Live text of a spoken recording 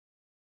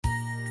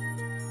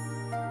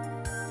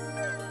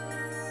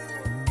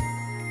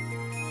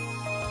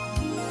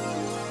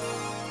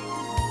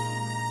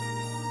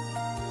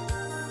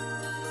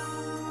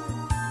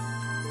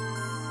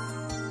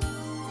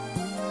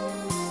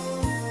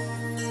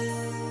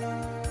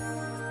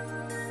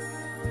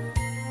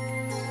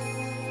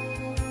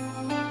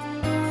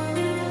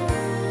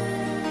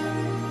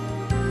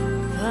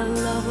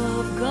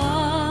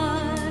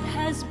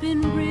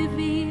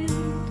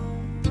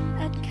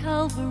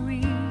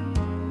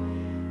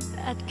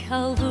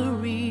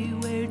Calvary,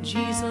 where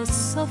Jesus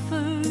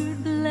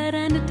suffered, bled,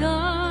 and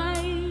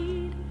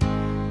died.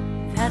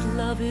 That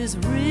love is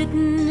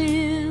written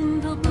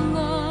in the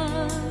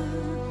blood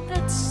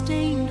that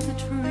stained the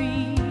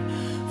tree,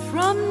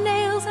 from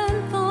nails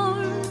and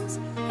thorns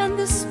and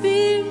the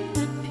spear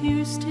that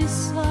pierced his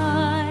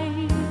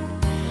side.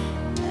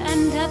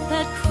 And at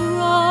that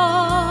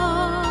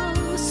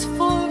cross,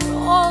 for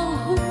all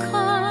who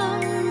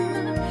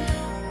come,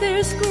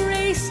 there's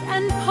grace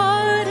and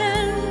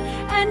pardon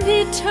and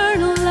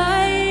eternal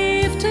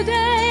life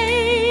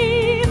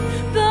today.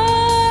 The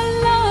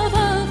love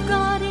of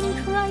God in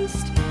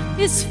Christ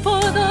is for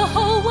the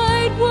whole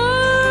wide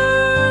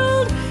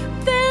world.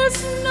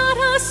 There's not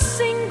a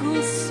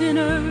single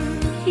sinner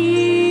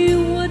he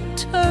would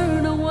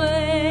turn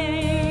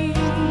away.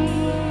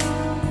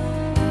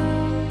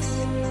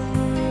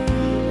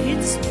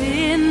 It's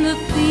been the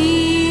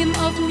theme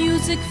of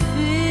music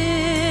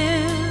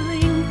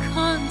filling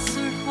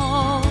concert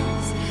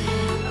halls,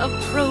 of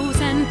prose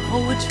and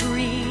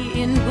poetry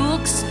in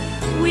books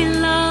we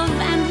love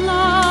and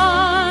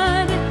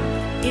laud.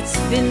 It's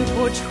been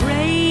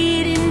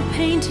portrayed in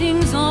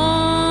paintings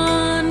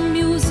on